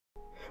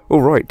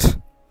Alright,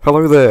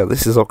 hello there,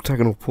 this is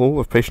Octagonal Paul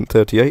of Patient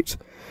 38,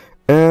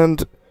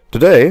 and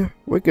today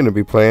we're going to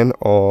be playing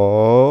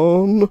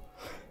on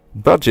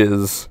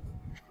Badges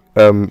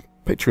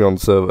Patreon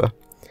server,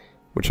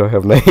 which I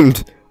have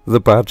named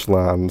the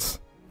BAJLANDS.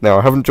 Now,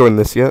 I haven't joined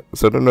this yet,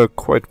 so I don't know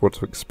quite what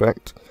to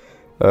expect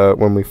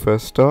when we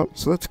first start,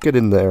 so let's get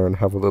in there and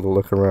have a little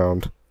look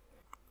around.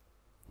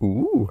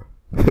 Ooh,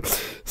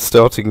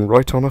 starting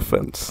right on a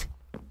fence.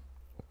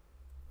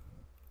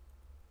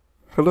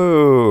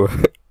 Hello!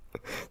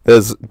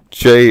 There's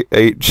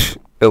J.H.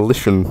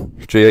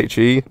 Elition.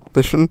 J.H.E.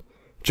 Elition?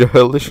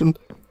 J.Elition?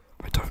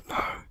 I don't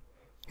know.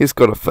 He's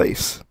got a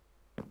face.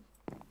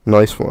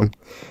 Nice one.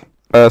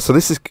 So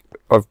this is...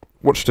 I've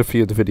watched a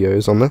few of the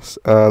videos on this.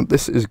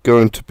 This is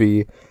going to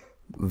be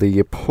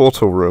the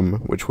portal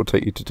room, which will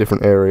take you to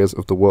different areas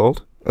of the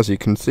world, as you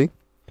can see.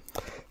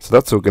 So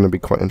that's all going to be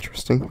quite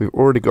interesting. We've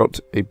already got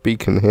a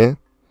beacon here.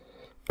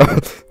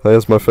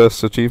 There's my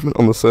first achievement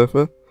on the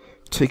server.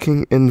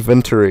 Taking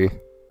inventory.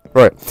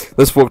 Right,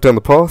 let's walk down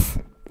the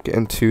path, get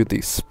into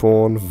the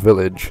spawn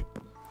village.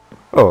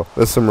 Oh,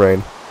 there's some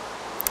rain.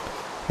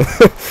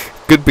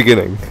 Good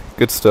beginning,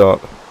 good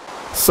start.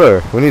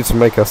 So, we need to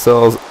make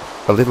ourselves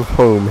a little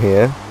home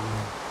here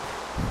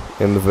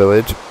in the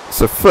village.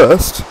 So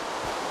first,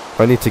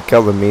 I need to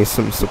gather me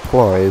some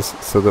supplies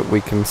so that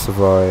we can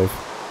survive.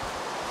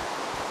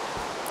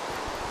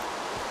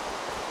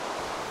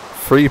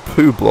 3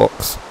 poo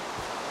blocks.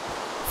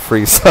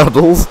 3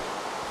 saddles.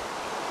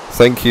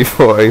 Thank you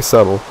for a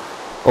saddle.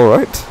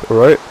 Alright.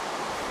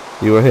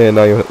 You were here,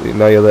 now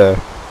you're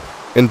there.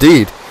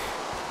 Indeed.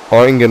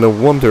 I'm gonna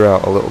wander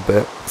out a little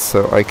bit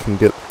so I can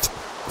get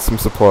some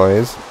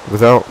supplies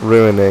without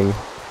ruining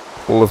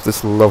all of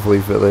this lovely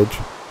village.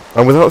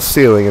 And without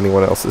stealing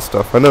anyone else's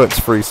stuff. I know it's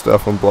free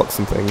stuff on blocks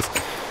and things,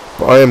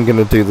 but I am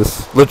gonna do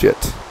this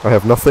legit. I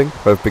have nothing,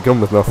 I've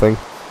begun with nothing,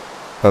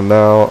 and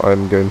now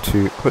I'm going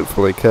to,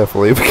 hopefully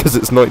carefully, because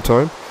it's night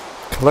time,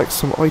 collect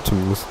some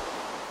items.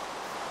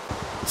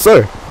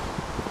 So,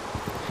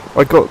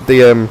 I got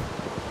the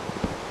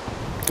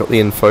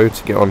info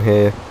to get on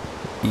here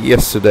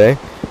yesterday,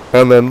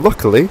 and then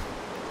luckily,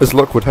 as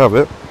luck would have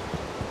it,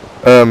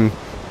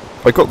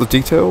 I got the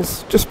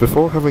details just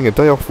before having a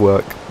day off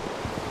work.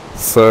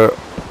 So,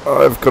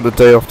 I've got a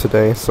day off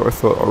today, so I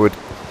thought I would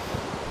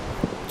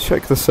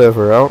check the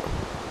server out,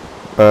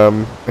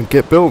 and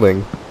get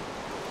building,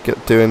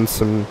 get doing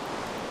some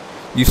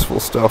useful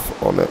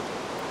stuff on it.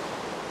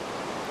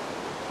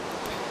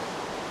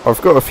 I've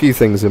got a few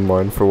things in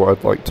mind for what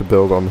I'd like to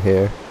build on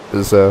here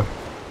as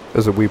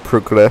we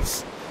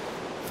progress.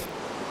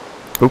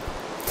 Oop.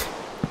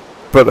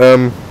 But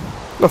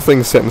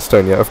nothing's set in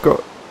stone yet. I've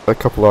got a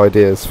couple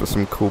ideas for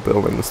some cool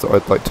buildings that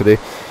I'd like to do.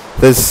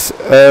 There's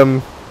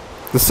the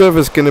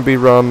server's going to be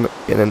run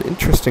in an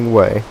interesting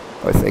way,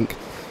 I think,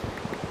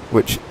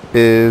 which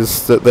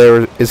is that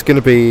there is going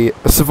to be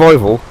a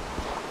survival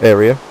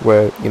area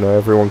where, you know,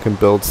 everyone can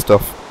build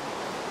stuff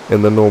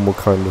in the normal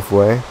kind of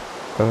way.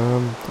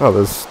 Oh,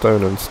 there's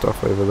stone and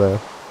stuff over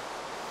there.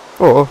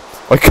 Or,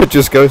 I could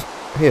just go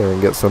here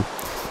and get some.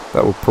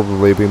 That will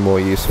probably be more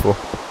useful.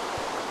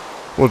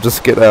 We'll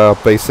just get our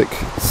basic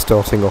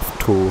starting off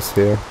tools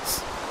here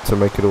to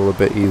make it all a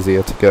bit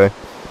easier to go.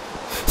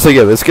 So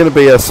yeah, there's going to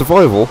be a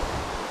survival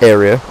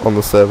area on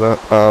the server.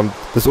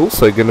 There's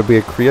also going to be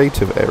a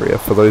creative area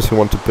for those who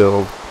want to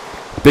build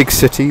big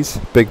cities,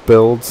 big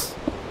builds,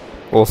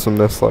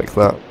 awesomeness like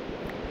that.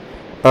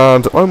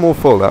 And I'm all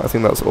for that. I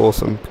think that's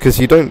awesome, because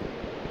you don't...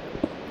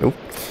 Oh,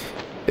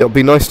 it'll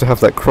be nice to have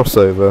that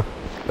crossover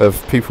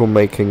of people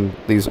making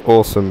these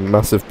awesome,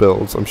 massive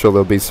builds. I'm sure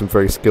there'll be some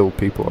very skilled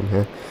people on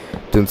here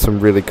doing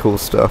some really cool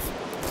stuff,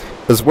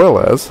 as well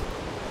as,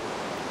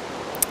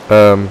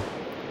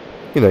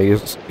 you know, your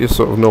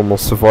sort of normal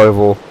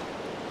survival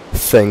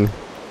thing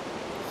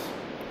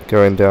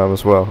going down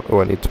as well. Oh,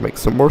 I need to make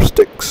some more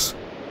sticks.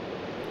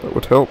 That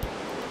would help.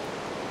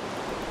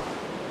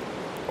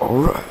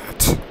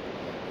 Alright.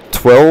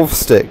 12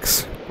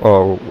 sticks.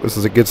 Oh, this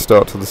is a good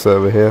start to the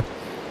server here.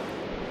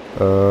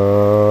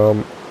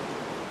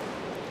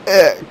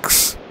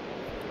 X!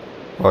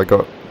 I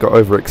got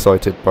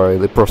overexcited by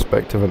the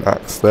prospect of an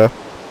axe there.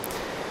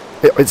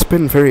 It's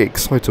been very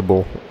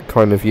excitable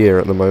kind of year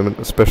at the moment,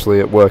 especially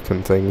at work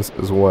and things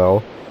as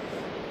well.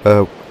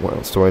 What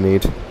else do I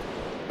need?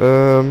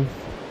 Go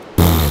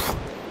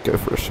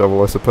for a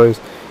shovel, I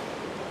suppose.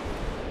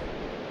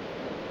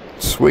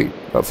 Sweet,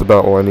 that's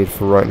about all I need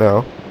for right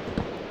now.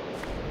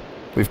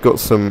 We've got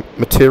some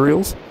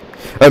materials.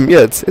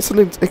 Yeah, it's an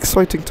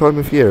exciting time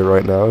of year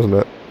right now, isn't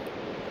it?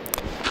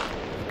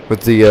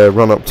 With the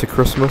run up to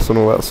Christmas and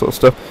all that sort of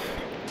stuff.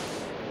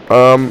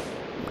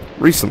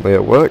 Recently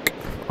at work,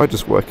 I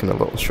just work in a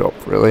little shop,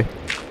 really.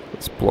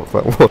 Let's block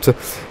that water.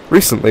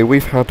 Recently,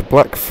 we've had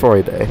Black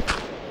Friday,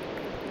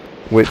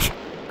 which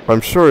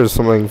I'm sure is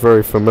something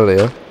very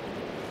familiar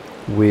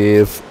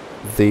with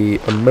the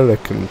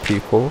American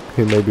people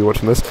who may be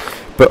watching this.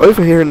 But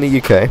over here in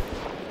the UK,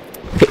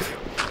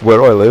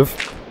 where I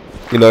live,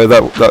 you know,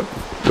 that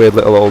weird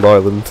little old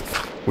island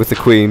with the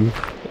Queen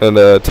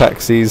and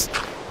taxis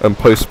and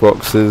post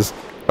boxes,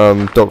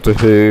 and Doctor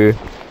Who,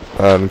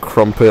 and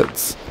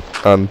crumpets,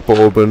 and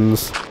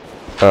bourbons,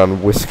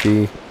 and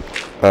whiskey,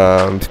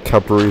 and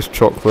Cadbury's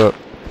chocolate,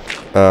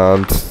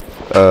 and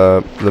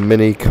the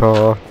mini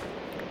car,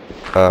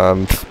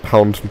 and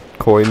pound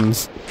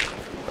coins,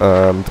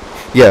 and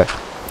yeah,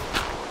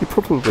 you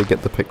probably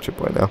get the picture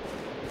by now.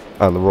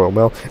 And the Royal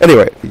Mail.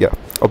 Anyway, yeah,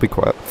 I'll be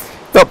quiet.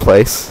 That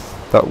place,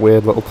 that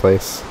weird little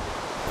place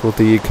called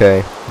the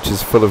UK, which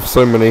is full of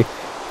so many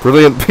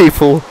brilliant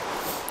people.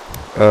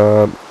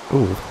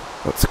 Ooh,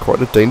 that's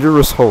quite a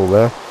dangerous hole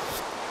there.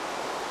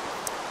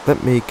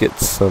 Let me get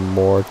some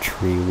more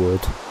tree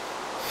wood.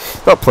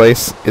 That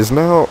place is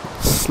now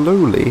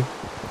slowly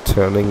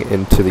turning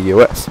into the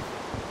US.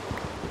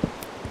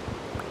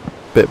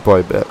 Bit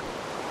by bit.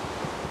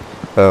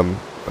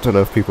 I don't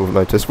know if people have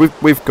noticed.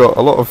 We've got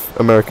a lot of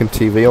American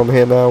TV on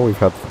here now. We've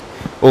had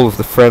all of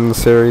the Friends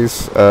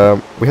series.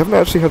 We haven't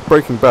actually had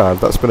Breaking Bad.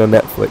 That's been a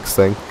Netflix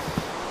thing,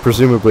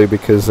 presumably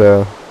because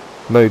no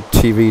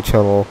TV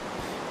channel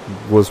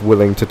was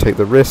willing to take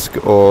the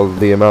risk or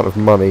the amount of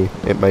money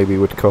it maybe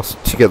would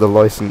cost to get the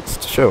license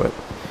to show it.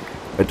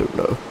 I don't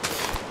know.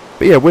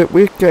 But yeah,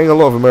 we're getting a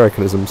lot of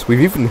Americanisms.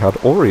 We've even had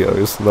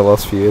Oreos in the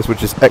last few years,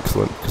 which is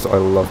excellent because I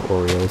love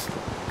Oreos.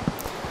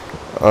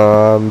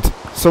 And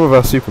some of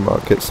our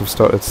supermarkets have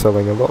started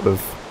selling a lot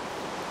of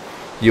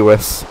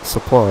US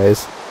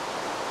supplies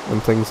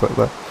and things like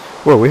that.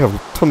 Well, we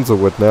have tons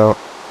of wood now,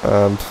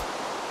 and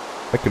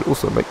I can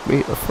also make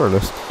me a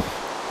furnace.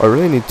 I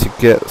really need to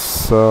get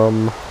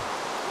some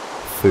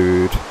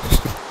food.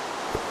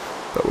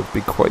 That would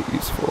be quite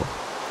useful.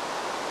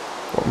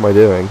 What am I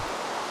doing?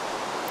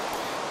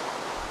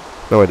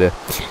 No idea.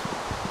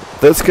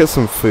 Let's get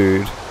some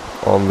food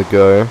on the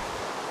go.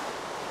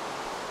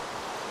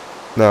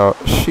 Now,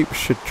 sheep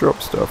should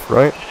drop stuff,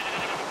 right?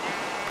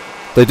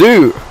 They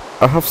do!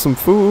 I have some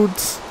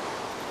foods.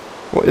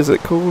 What is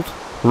it called?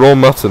 Raw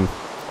mutton.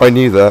 I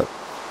knew that.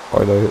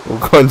 I know all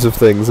kinds of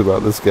things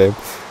about this game.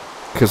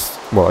 Because,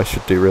 well, I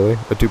should do really.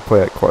 I do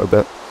play it quite a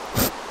bit.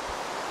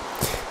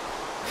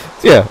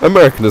 Yeah,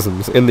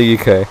 Americanisms in the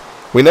UK.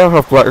 We now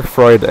have Black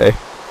Friday,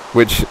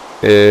 which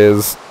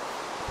is...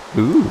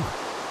 Ooh.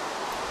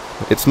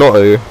 It's not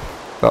ooh.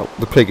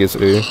 The pig is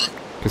ooh,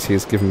 because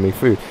he's given me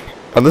food.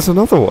 And there's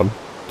another one,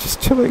 just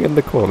chilling in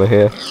the corner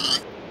here.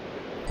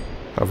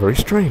 How very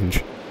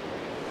strange.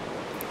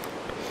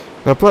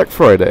 Now, Black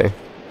Friday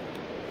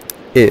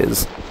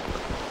is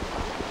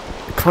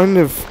kind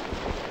of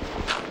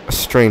a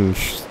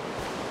strange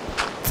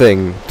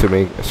thing to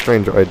me, a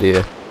strange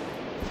idea.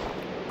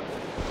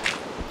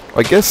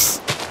 I guess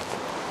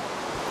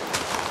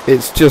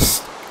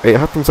it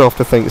happens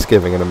after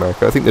Thanksgiving in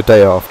America. I think the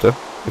day after,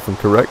 if I'm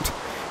correct,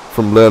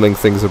 from learning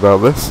things about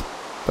this.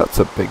 That's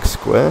a big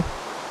square.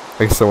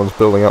 I guess someone's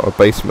building out a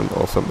basement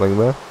or something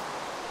there.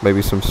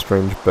 Maybe some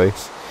strange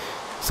base.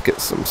 Let's get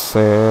some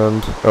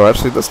sand. Oh,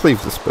 actually, let's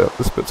leave this bit.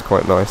 This bit's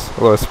quite nice.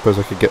 Although I suppose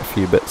I could get a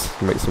few bits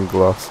to make some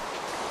glass.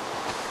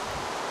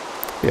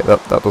 Yeah,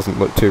 that doesn't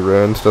look too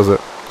ruined, does it?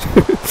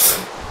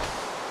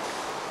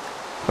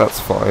 That's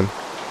fine.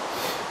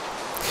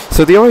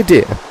 So the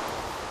idea...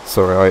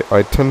 Sorry,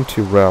 I tend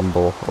to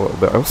ramble a little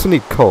bit. I also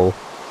need coal.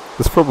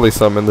 There's probably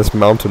some in this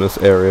mountainous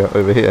area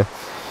over here.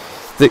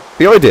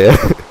 The idea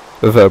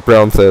of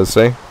Brown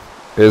Thursday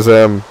is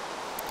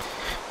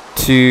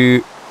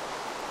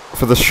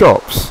for the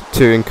shops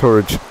to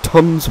encourage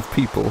tons of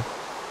people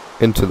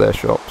into their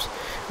shops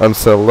and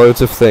sell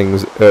loads of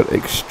things at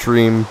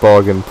extreme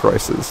bargain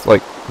prices,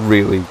 like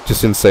really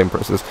just insane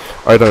prices.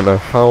 I don't know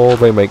how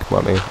they make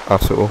money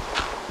at all.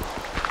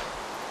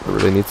 I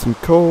really need some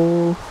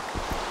coal,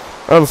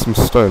 and some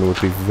stone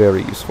would be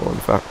very useful in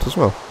fact as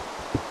well.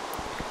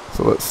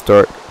 So let's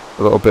start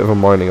a little bit of a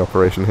mining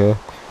operation here.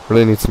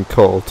 Really need some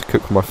coal to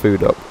cook my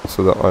food up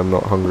so that I'm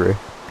not hungry.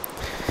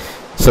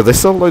 So they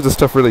sell loads of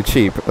stuff really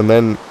cheap, and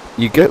then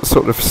you get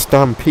sort of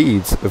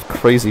stampedes of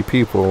crazy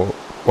people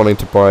wanting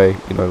to buy,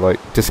 you know, like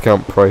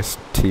discount price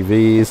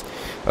TVs,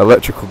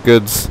 electrical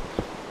goods,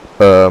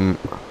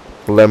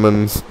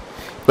 lemons,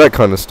 that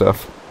kind of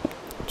stuff.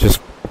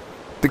 Just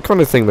the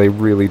kind of thing they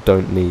really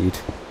don't need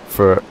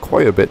for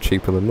quite a bit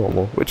cheaper than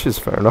normal, which is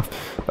fair enough.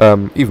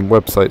 Even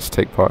websites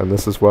take part in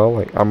this as well,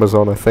 like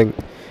Amazon, I think.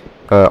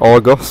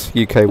 Argos,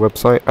 UK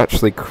website,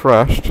 actually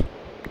crashed,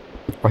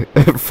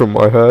 from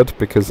what I heard,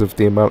 because of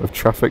the amount of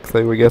traffic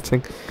they were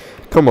getting.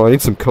 Come on, I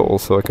need some coal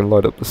so I can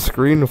light up the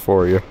screen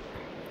for you.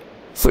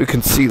 So you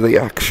can see the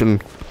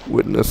action,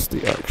 witness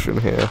the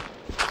action here.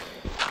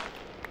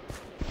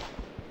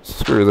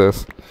 Screw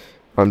this,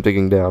 I'm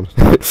digging down.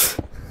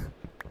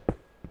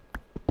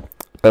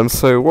 And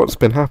so what's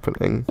been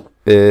happening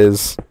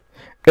is,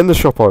 in the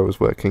shop I was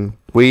working,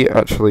 we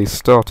actually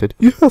started...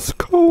 Yes,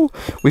 coal!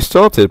 We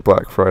started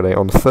Black Friday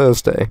on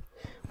Thursday,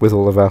 with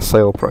all of our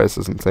sale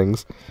prices and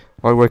things.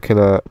 I work in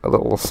a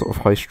little sort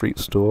of high street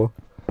store.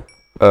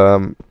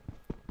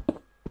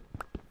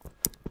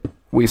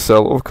 We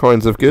sell all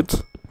kinds of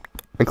goods,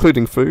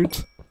 including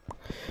food.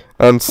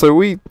 And so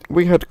we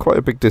had quite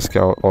a big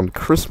discount on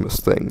Christmas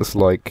things,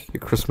 like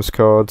your Christmas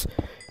cards,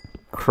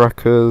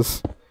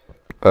 crackers,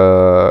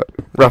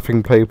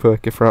 wrapping paper,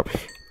 gift wrap,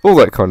 all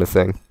that kind of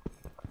thing.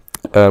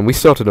 We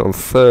started it on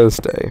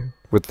Thursday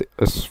with,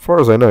 as far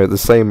as I know, the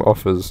same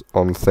offers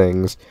on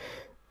things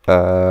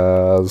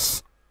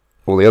as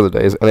all the other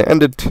days, and it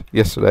ended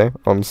yesterday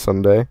on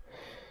Sunday.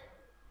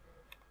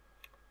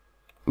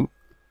 Ooh,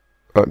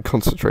 I'm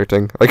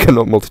concentrating. I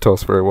cannot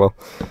multitask very well.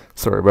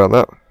 Sorry about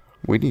that.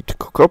 We need to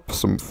cook up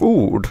some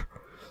food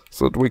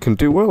so that we can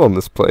do well on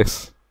this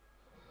place.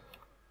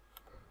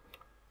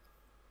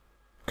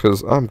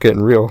 Because I'm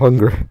getting real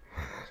hungry.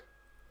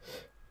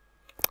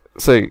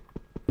 So,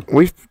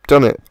 we've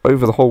done it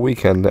over the whole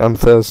weekend and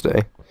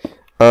Thursday,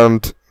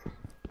 and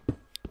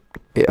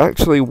it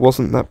actually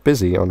wasn't that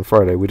busy on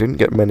Friday. We didn't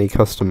get many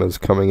customers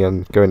coming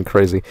in, going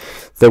crazy.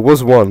 There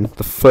was one,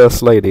 the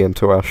first lady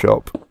into our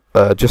shop,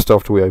 just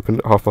after we opened,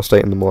 at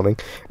 8:30 in the morning,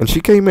 and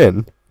she came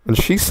in, and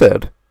she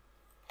said,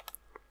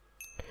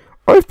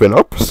 "I've been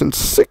up since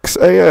 6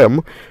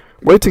 AM,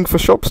 waiting for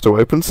shops to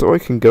open so I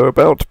can go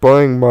about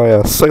buying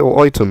my sale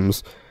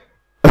items."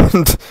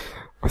 And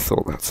I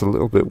thought, that's a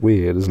little bit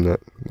weird, isn't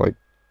it? Like,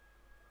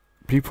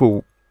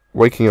 people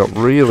waking up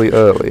really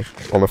early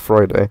on a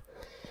Friday.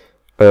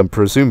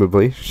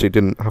 Presumably, she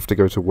didn't have to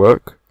go to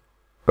work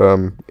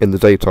in the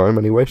daytime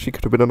anyway. She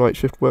could have been a night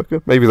shift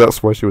worker. Maybe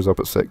that's why she was up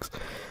at 6.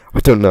 I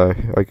don't know.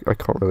 I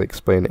can't really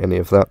explain any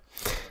of that.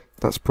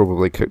 That's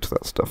probably cooked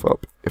that stuff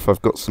up. If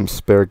I've got some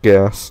spare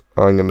gas,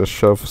 I'm going to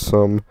shove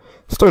some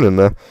stone in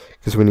there,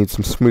 because we need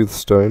some smooth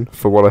stone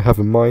for what I have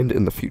in mind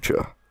in the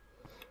future.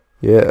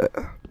 Yeah.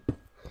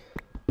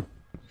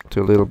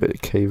 Do a little bit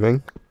of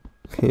caving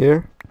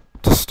here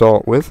to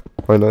start with.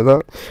 I know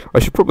that. I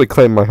should probably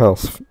claim my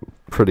house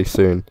pretty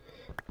soon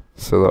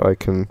so that I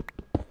can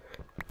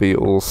be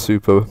all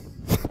super.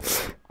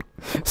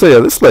 So yeah,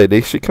 this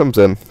lady, she comes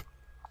in.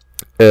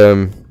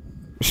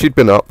 She'd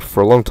been up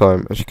for a long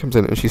time, and she comes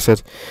in and she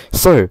said,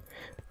 "So,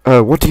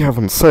 what do you have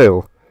on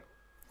sale?"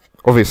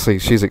 Obviously,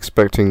 she's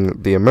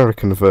expecting the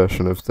American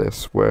version of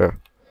this, where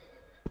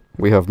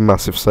we have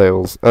massive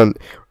sales. And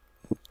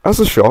as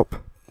a shop,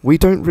 we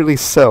don't really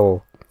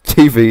sell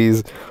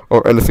TVs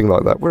or anything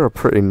like that. We're a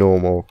pretty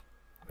normal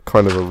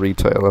kind of a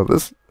retailer.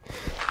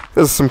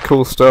 There's some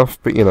cool stuff,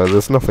 but you know,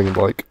 there's nothing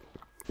like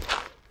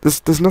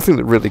there's nothing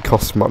that really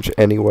costs much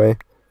anyway.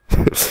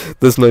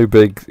 There's no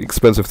big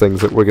expensive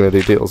things that we're going to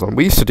do deals on.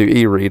 We used to do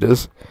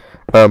e-readers,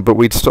 but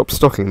we'd stopped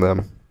stocking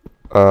them.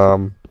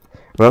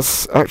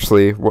 That's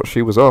actually what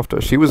she was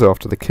after. She was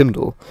after the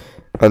Kindle,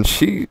 and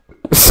she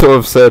sort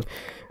of said,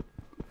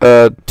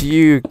 are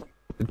you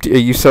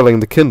selling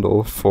the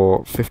Kindle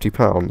for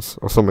 £50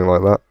 or something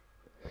like that?"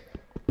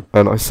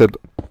 And I said,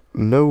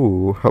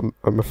 "No,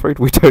 I'm afraid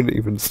we don't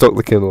even stock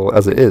the Kindle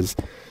as it is."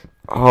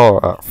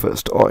 At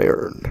first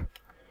iron.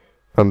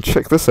 And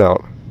check this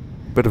out.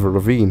 Bit of a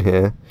ravine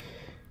here.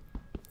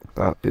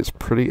 That is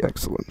pretty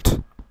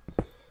excellent.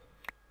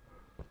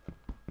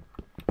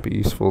 Be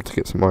useful to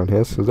get some iron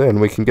here, so then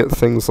we can get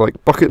things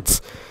like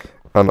buckets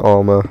and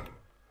armor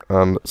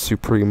and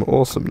supreme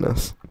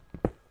awesomeness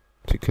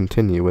to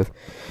continue with.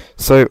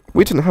 So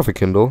we didn't have a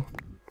Kindle.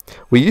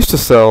 We used to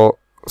sell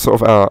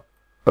sort of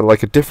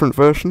like a different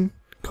version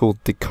called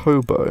the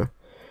Kobo,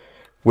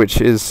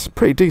 which is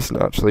pretty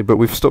decent actually, but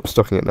we've stopped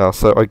stocking it now,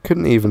 so I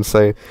couldn't even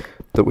say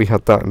that we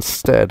had that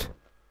instead.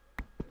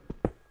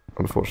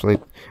 Unfortunately.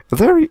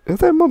 Are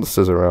there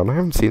monsters around? I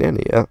haven't seen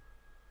any yet.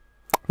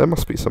 There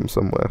must be some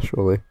somewhere,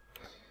 surely.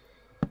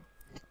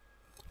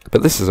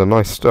 But this is a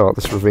nice start,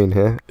 this ravine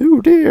here.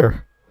 Ooh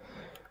dear!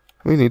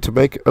 We need to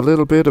make a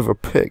little bit of a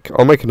pick.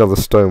 I'll make another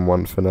stone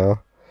one for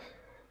now,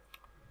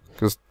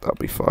 because that'll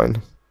be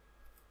fine.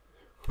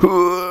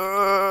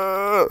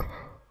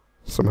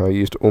 Somehow I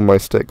used all my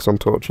sticks on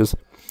torches.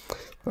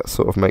 That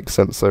sort of makes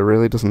sense though,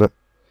 really, doesn't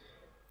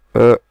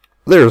it?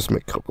 There's my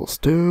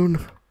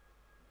cobblestone.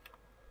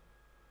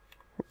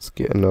 Let's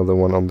get another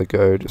one on the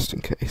go, just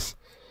in case.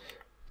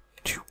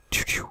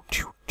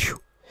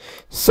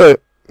 So,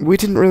 we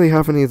didn't really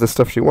have any of the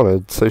stuff she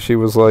wanted, so she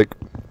was like,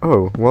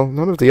 "Oh, well,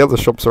 none of the other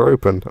shops are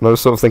open." And I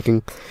was sort of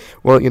thinking,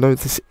 well, you know,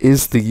 this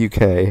is the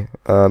UK,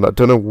 and I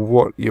don't know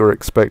what you're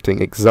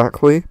expecting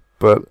exactly,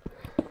 but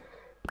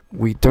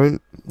we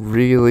don't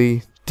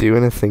really do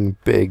anything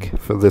big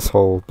for this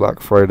whole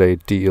Black Friday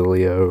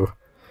dealio,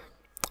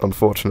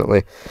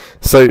 unfortunately.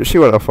 So she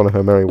went off on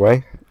her merry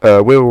way.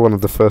 We were one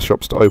of the first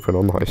shops to open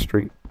on the high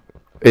street,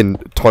 in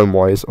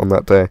time-wise, on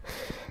that day.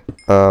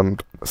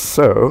 And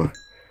so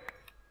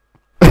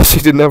she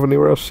didn't have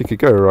anywhere else she could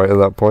go right at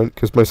that point,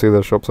 because most of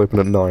their shops open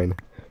at 9,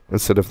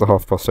 instead of the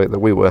 8:30 that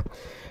we were.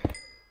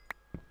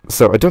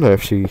 So I don't know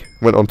if she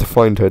went on to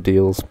find her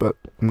deals, but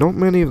not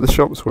many of the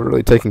shops were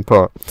really taking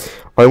part.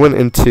 I went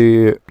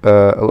into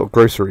a little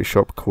grocery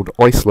shop called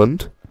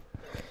Iceland,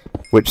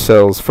 which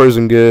sells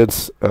frozen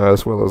goods,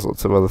 as well as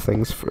lots of other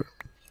things for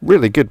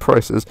really good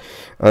prices,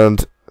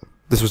 and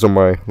this was on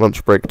my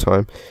lunch break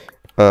time,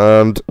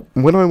 and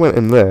when I went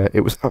in there,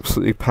 it was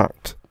absolutely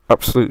packed,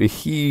 absolutely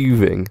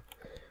heaving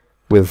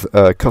with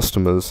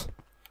customers.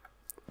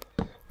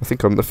 I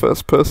think I'm the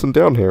first person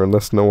down here,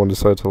 unless no one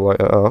decided to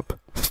light it up.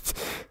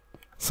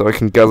 so I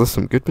can gather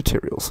some good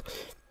materials.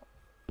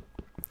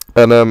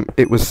 And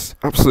it was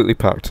absolutely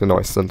packed in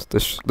Iceland,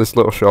 this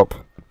little shop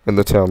in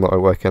the town that I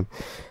work in.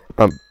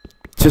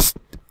 Just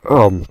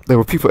there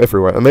were people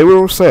everywhere, and they were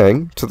all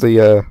saying to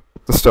the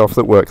staff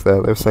that work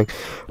there, they were saying,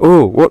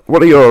 "Oh,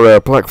 what are your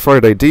Black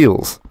Friday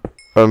deals?"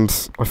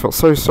 And I felt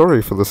so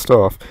sorry for the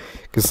staff,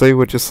 because they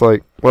were just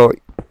like, well,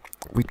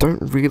 we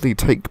don't really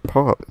take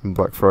part in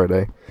Black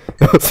Friday.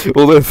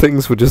 Although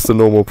things were just the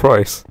normal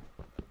price,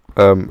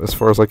 as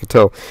far as I could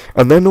tell.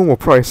 And their normal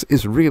price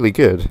is really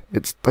good.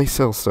 They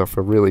sell stuff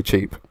for really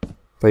cheap.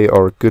 They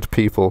are good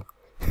people.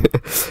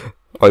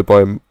 I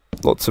buy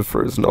lots of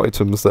frozen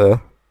items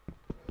there.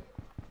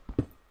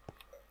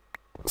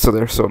 So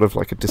they're sort of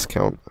like a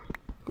discount.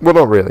 Well,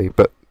 not really,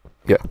 but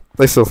yeah,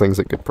 they sell things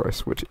at good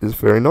price, which is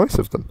very nice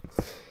of them.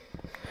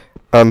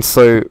 And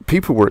so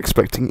people were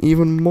expecting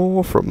even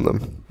more from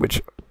them,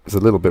 which is a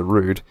little bit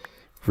rude,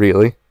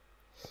 really.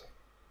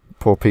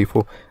 Poor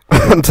people.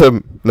 And,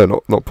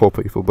 no, not poor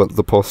people, but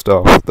the poor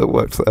staff that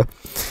worked there.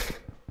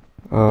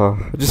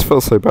 I just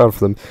felt so bad for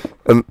them.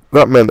 And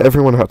that meant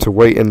everyone had to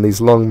wait in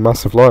these long,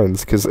 massive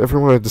lines, because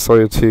everyone had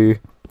decided to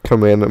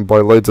come in and buy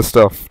loads of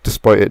stuff,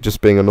 despite it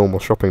just being a normal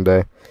shopping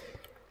day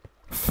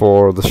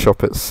for the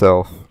shop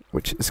itself,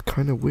 which is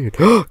kind of weird.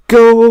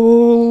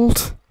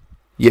 Gold!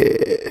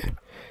 Yeah!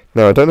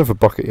 Now, I don't have a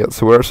bucket yet,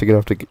 so we're actually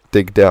going to have to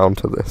dig down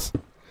to this.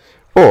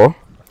 Or,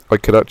 I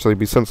could actually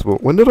be sensible.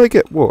 When did I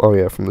get wool? Oh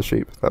yeah, from the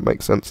sheep. That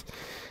makes sense.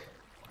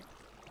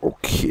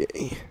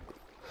 Okay.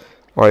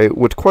 I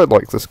would quite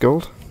like this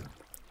gold.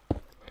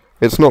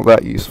 It's not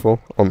that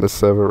useful on this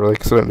server, really,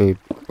 because I don't need,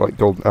 like,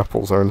 golden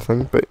apples or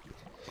anything, but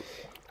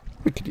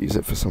we could use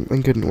it for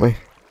something, couldn't we?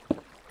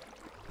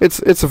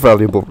 It's a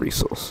valuable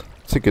resource.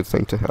 It's a good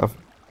thing to have.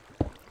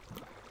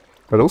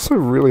 I'd also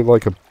really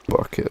like a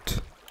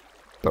bucket.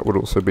 That would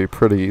also be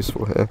pretty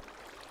useful here.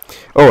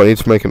 Oh, I need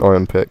to make an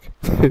iron pick.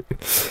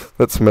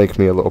 Let's make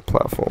me a little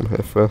platform here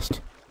first.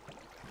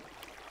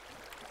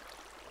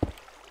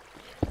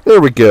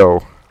 There we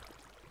go.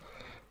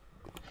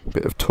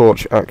 Bit of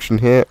torch action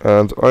here,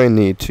 and I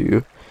need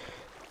to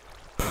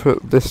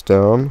put this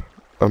down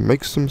and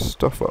make some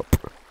stuff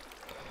up.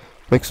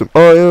 Make some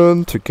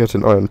iron to get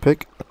an iron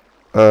pick.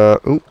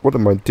 Oh, what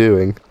am I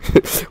doing?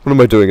 What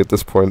am I doing at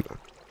this point?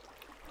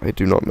 I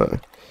do not know.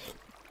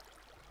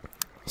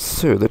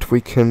 So that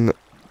we can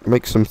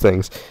make some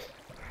things.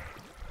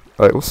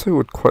 I also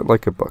would quite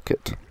like a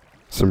bucket.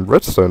 Some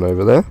redstone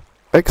over there.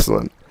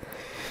 Excellent.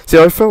 See,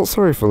 I felt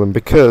sorry for them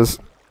because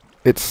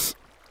it's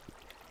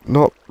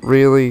not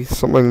really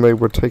something they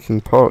were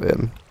taking part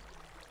in.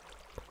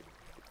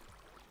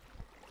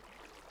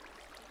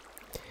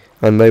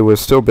 And they were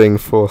still being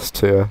forced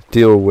to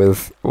deal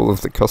with all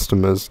of the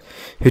customers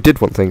who did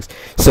want things.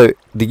 So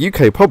the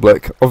UK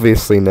public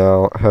obviously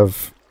now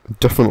have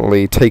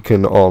definitely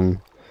taken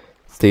on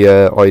the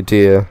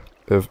idea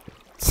of...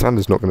 Sand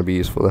is not going to be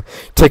useful there.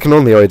 Taken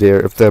on the idea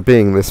of there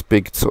being this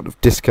big sort of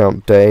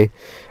discount day.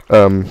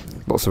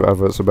 Lots of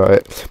adverts about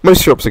it.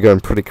 Most shops are going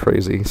pretty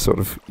crazy, sort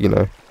of, you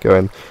know,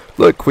 going,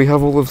 look, we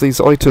have all of these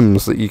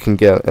items that you can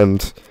get,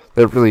 and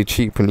they're really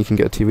cheap, and you can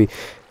get a TV.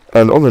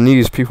 And on the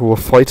news, people were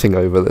fighting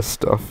over this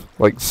stuff.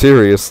 Like,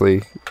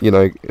 seriously, you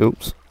know...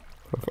 Oops.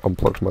 I've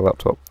unplugged my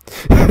laptop.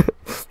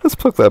 Let's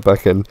plug that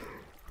back in.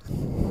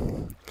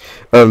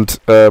 And,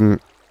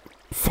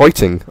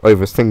 fighting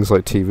over things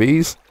like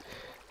TVs,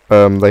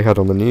 they had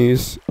on the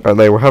news, and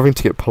they were having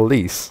to get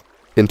police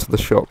into the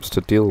shops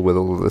to deal with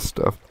all of this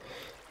stuff.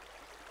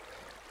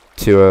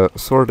 To,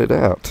 sort it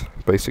out,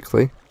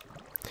 basically.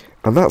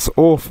 And that's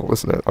awful,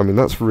 isn't it? I mean,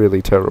 that's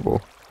really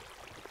terrible.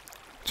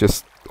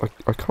 Just...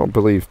 I can't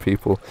believe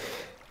people.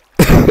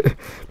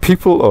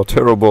 People are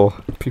terrible.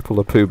 People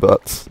are poo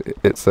butts.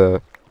 It's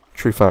a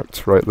true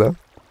fact right there.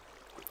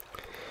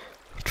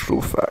 True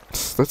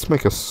facts. Let's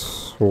make a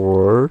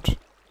sword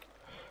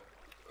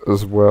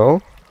as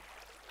well.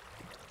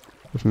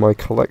 With my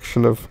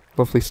collection of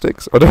lovely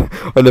sticks.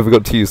 I never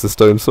got to use the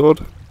stone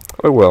sword.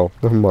 Oh well,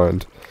 never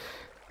mind.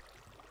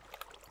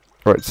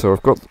 Right, so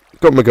I've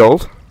got my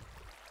gold.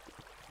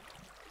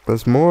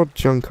 There's more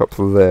junk up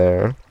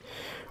there.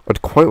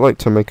 I'd quite like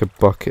to make a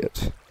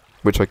bucket,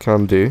 which I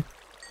can do,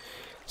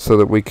 so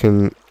that we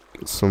can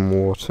get some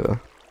water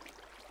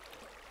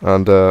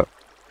and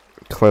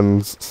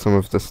cleanse some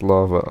of this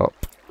lava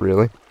up,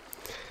 really.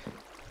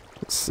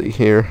 Let's see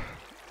here.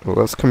 Well,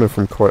 that's coming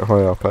from quite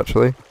high up,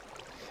 actually.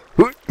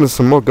 Ooh, there's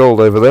some more gold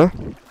over there.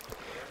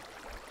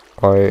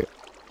 I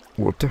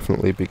will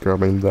definitely be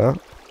grabbing that.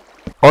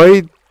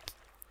 I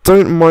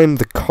don't mind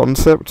the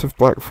concept of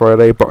Black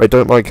Friday, but I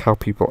don't like how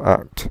people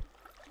act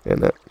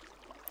in it.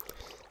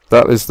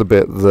 That is the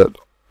bit that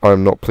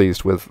I'm not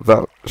pleased with.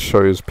 That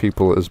shows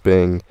people as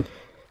being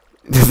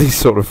these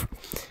sort of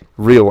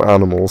real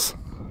animals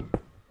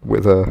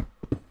with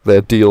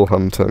their deal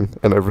hunting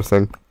and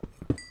everything.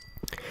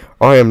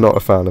 I am not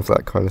a fan of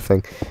that kind of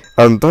thing.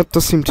 And that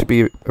does seem to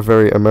be a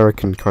very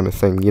American kind of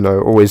thing, you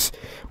know, always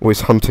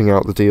hunting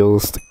out the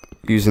deals,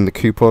 using the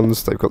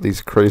coupons. They've got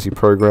these crazy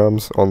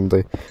programs on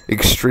the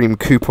extreme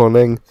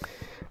couponing.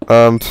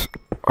 And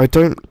I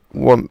don't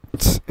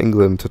want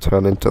England to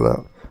turn into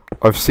that.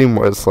 I've seen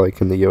what it's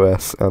like in the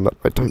US, and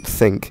I don't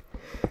think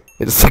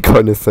it's the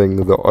kind of thing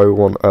that I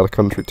want our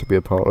country to be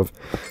a part of.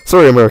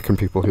 Sorry, American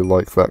people who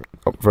like that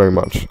very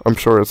much. I'm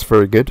sure it's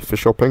very good for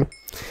shopping,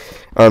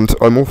 and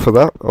I'm all for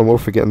that. I'm all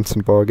for getting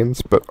some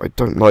bargains, but I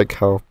don't like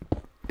how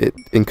it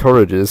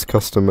encourages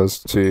customers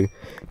to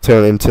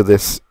turn into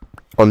this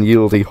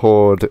unyieldy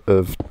horde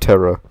of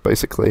terror,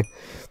 basically.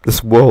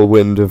 This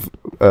whirlwind of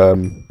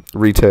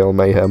retail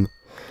mayhem.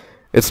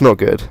 It's not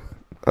good,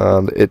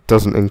 and it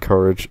doesn't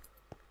encourage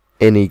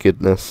any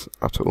goodness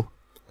at all.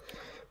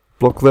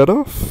 Block that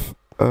off.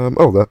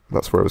 Oh,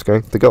 that's where I was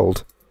going. The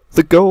gold.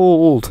 The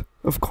gold!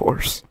 Of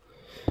course.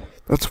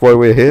 That's why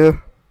we're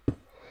here.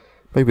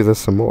 Maybe there's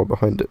some more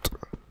behind it.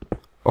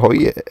 Oh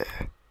yeah.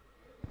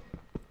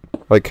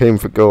 I came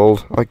for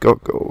gold. I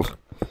got gold.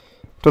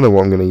 Don't know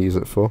what I'm going to use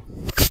it for.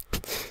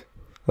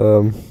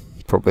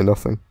 Probably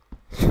nothing.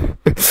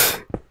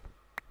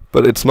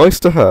 But it's nice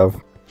to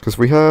have, because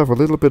we have a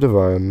little bit of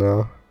iron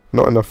now.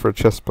 Not enough for a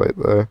chest plate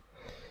though.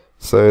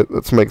 So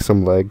let's make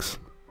some legs.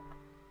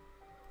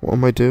 What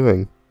am I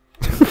doing?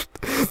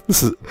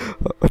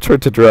 I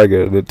tried to drag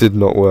it and it did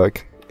not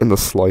work in the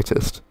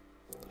slightest.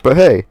 But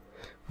hey,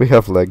 we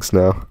have legs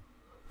now.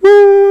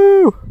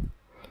 Woo!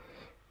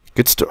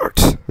 Good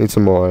start. Need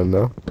some more iron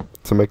now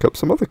to make up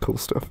some other cool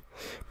stuff.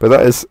 But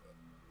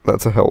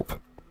that's a help.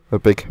 A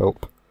big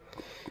help.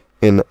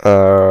 In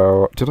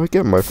our... Did I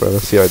get my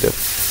furnace? Yeah, I did.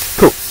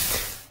 Cool.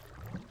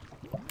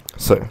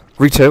 So,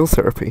 retail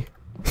therapy.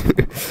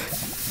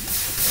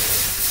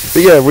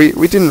 But yeah,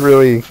 we didn't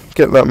really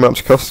get that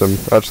much custom,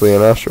 actually,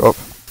 in our shop.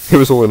 It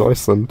was all in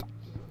Iceland.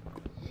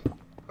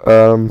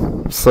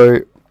 So,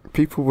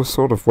 people were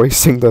sort of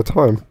wasting their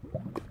time.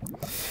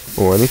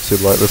 Oh, I need to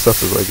light this up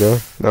as I go.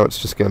 Now it's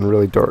just getting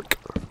really dark.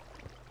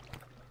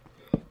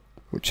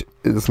 Which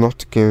is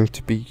not going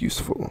to be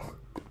useful.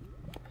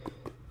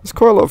 There's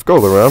quite a lot of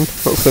gold around,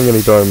 not seeing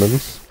any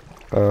diamonds.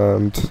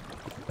 And...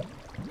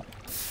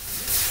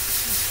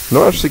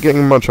 not actually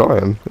getting much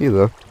iron,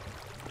 either.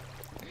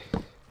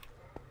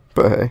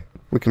 But hey,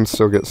 we can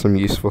still get some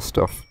useful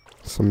stuff.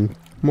 Some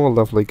more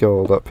lovely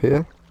gold up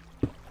here.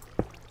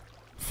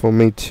 For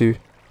me to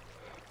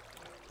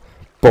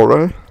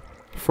borrow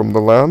from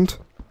the land.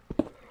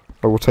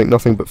 I will take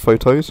nothing but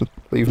photos,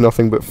 leave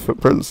nothing but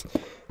footprints,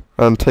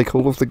 and take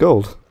all of the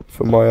gold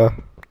for my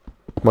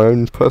my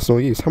own personal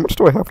use. How much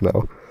do I have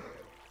now?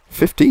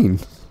 15.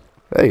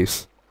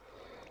 Ace.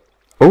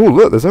 Oh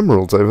look, there's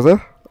emeralds over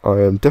there.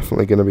 I am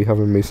definitely going to be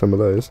having me some of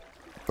those.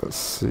 Let's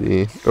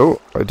see. Oh,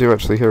 I do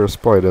actually hear a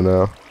spider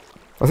now.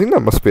 I think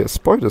that must be a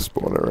spider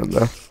spawner in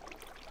there.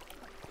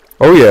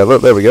 Oh yeah,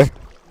 look, there we go.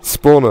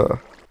 Spawner.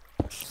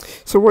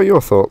 So what are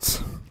your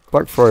thoughts?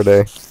 Black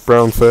Friday,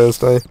 Brown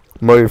Thursday,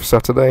 Mauve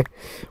Saturday.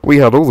 We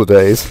had all the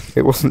days.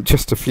 It wasn't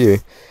just a few.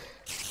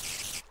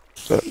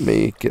 Let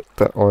me get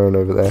that iron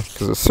over there,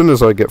 because as soon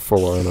as I get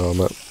full iron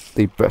armor,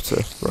 the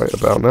better right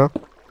about now.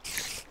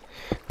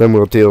 Then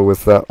we'll deal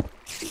with that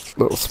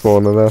little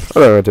spawner there.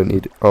 Oh no, I don't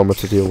need armor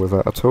to deal with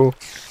that at all.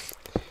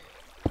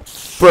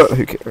 But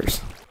who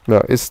cares?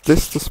 Now, is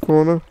this the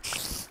spawner?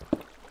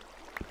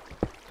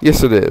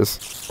 Yes, it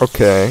is.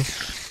 Okay.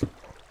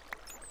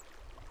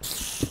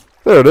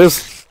 There it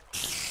is.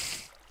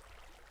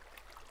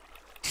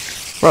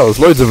 Wow, there's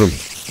loads of them.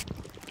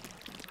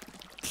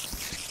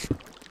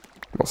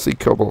 Mossy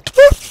cobble.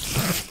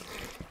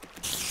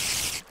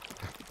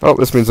 Oh,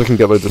 this means I can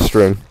get loads of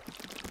string.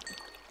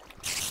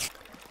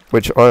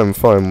 Which I am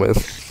fine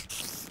with.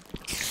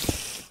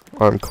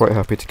 I'm quite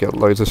happy to get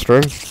loads of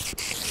string.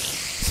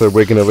 So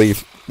we're going to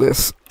leave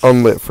this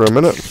unlit for a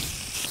minute.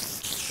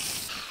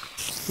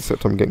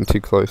 Except I'm getting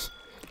too close.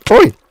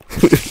 Oi!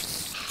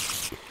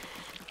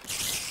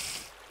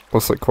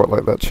 Also quite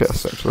like that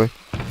chest, actually.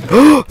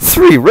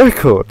 3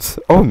 records!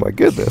 Oh my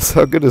goodness,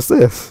 how good is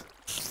this?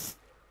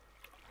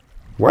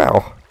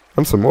 Wow.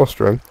 And some more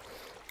string.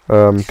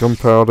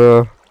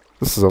 Gunpowder.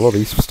 This is a lot of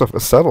useful stuff. A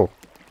saddle.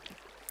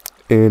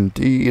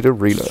 Indeed,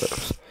 arena.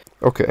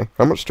 Okay,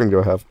 how much string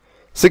do I have?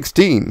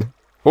 16!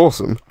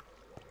 Awesome.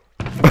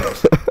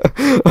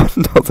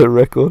 Another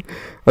record.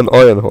 An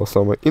iron horse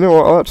helmet. You know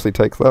what, I'll actually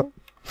take that.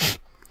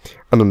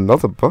 And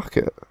another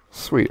bucket.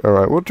 Sweet,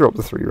 alright, we'll drop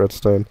the 3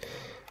 redstone.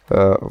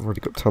 I've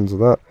already got tons of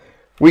that.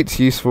 Wheat's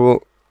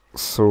useful,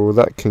 so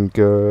that can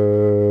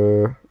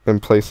go in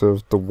place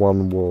of the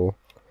 1 wool,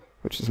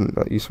 which isn't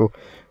that useful.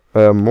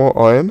 More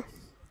iron.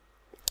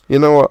 You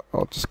know what,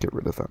 I'll just get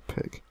rid of that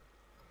pig.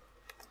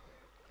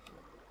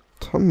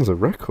 Tons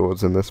of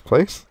records in this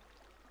place.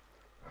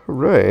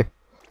 Hooray.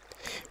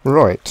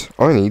 Right,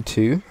 I need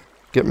to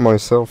get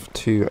myself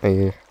to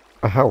a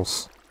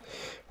house,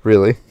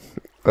 really,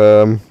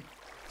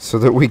 so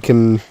that we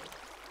can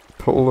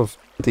put all of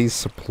these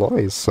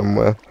supplies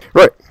somewhere.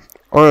 Right,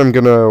 I'm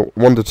gonna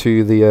wander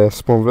to the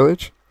spawn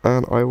village,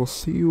 and I will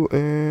see you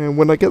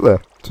when I get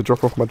there to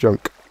drop off my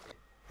junk.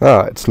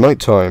 Ah, it's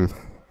night time.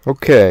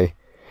 Okay,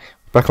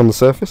 back on the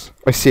surface.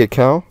 I see a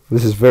cow.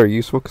 This is very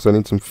useful because I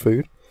need some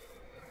food.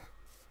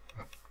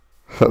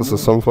 That's a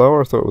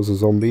sunflower. I thought it was a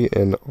zombie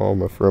in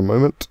armor for a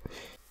moment.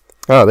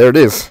 Ah, there it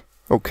is.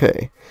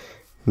 Okay.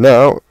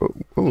 Now,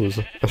 oh, there's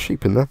a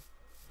sheep in there.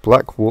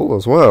 Black wool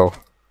as well.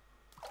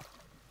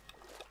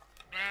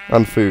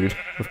 And food,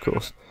 of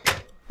course.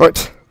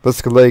 Right,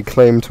 let's lay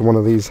claim to one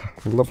of these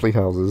lovely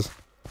houses.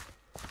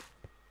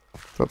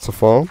 That's a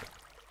farm.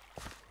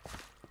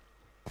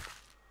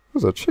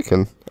 There's a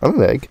chicken and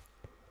an egg.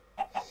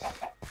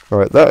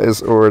 Right, that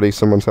is already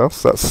someone's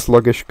house. That's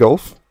Sluggish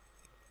Golf.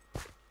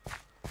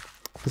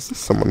 Is this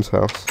someone's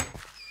house?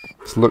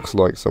 This looks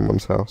like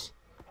someone's house.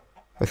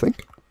 I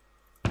think.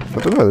 I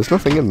don't know, there's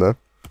nothing in there.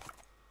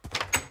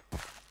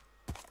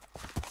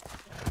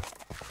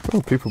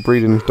 Oh, people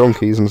breeding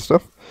donkeys and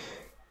stuff.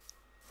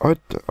 I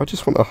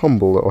just want a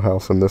humble little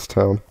house in this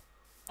town.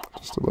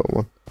 Just a little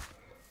one.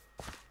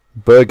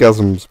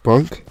 Burgasm's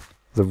Bunk.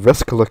 The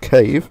Vescala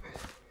Cave.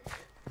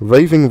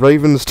 Raving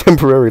Raven's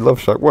Temporary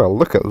Love Shack. Well,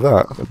 look at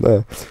that in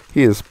there.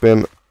 He has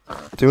been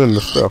doing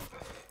the stuff.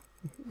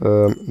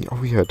 Oh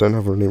yeah, I don't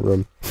have any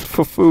room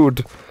for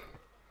food.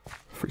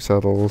 Free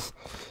saddles.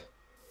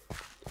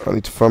 I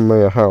need to find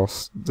me a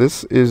house.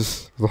 This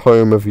is the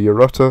home of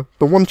Yorutta,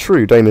 the one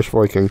true Danish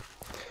Viking.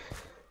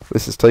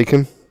 This is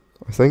taken,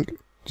 I think.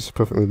 Just a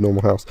perfectly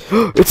normal house.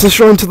 It's a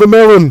shrine to the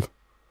melon!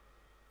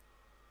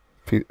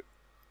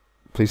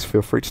 Please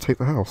feel free to take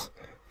the house.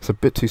 It's a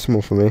bit too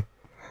small for me.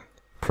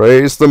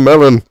 Praise the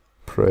melon!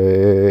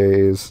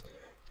 Praise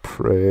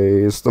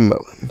the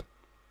melon.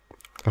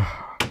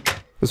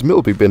 Has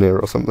Milby been here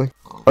or something?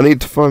 I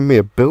need to find me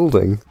a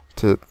building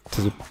to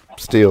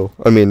steal.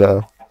 I mean,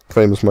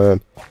 claim as my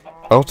own.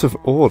 Out of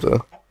order?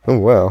 Oh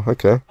wow,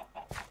 okay.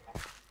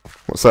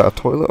 What's that, a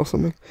toilet or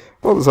something?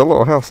 Oh, there's a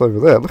little house over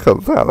there. Look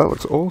at that, that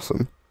looks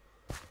awesome.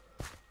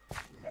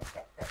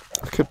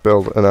 I could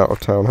build an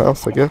out-of-town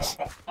house, I guess.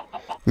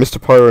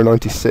 Mr. Pyro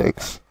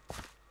 96.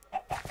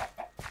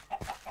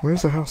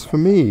 Where's a house for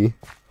me?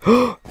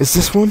 Is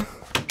this one?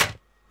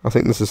 I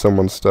think this is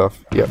someone's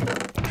stuff. Yep,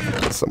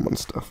 that's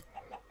someone's stuff.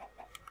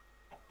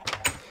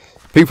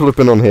 People have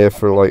been on here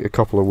for like a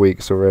couple of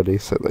weeks already,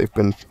 so they've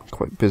been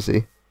quite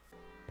busy.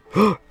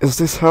 Is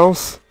this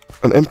house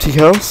an empty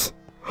house?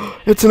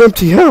 It's an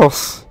empty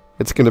house!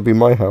 It's gonna be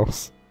my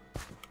house.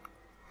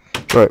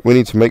 Right, we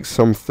need to make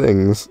some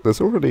things.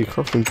 There's already a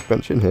crafting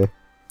bench in here.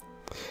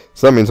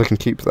 So that means I can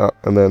keep that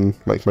and then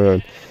make my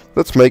own.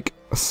 Let's make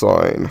a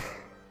sign.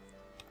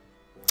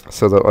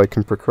 So that I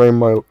can proclaim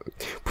my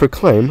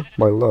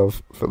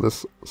love for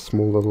this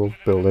small little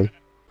building.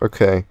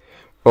 Okay.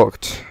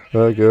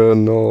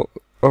 Octagonal.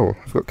 Oh,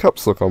 I've got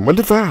caps lock on. When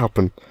did that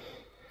happen?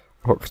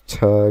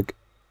 Octagonal.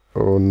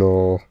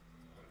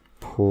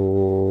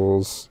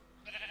 Pause.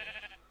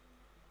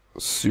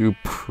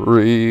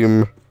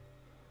 Supreme.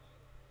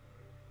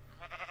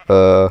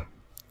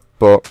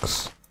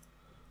 Box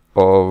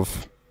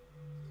of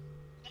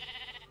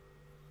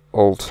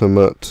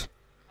ultimate.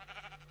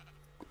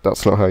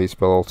 That's not how you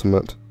spell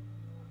ultimate.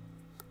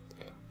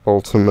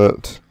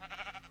 Ultimate.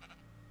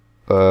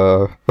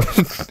 Of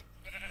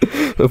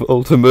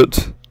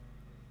ultimate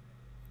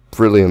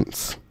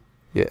brilliance.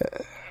 Yeah.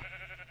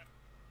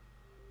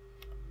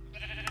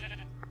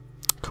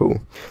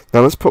 Cool.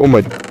 Now let's put all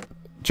my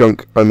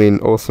junk, I mean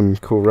awesome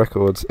cool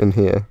records in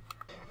here.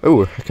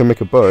 Oh, I can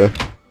make a bow.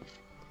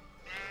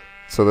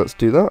 So let's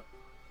do that.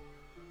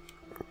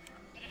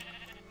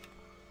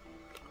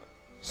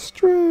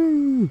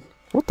 String!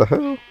 What the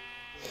hell?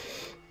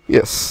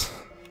 Yes.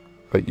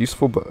 A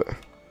useful bow.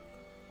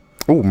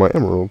 Oh, my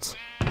emeralds.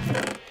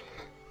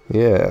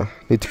 Yeah,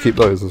 need to keep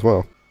those as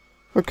well.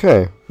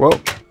 Okay,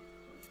 well,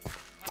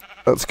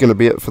 that's going to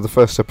be it for the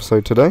first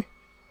episode today.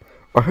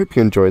 I hope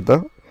you enjoyed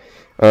that.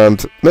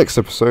 And next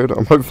episode,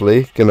 I'm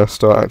hopefully going to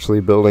start actually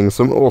building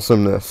some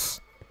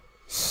awesomeness.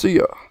 See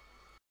ya!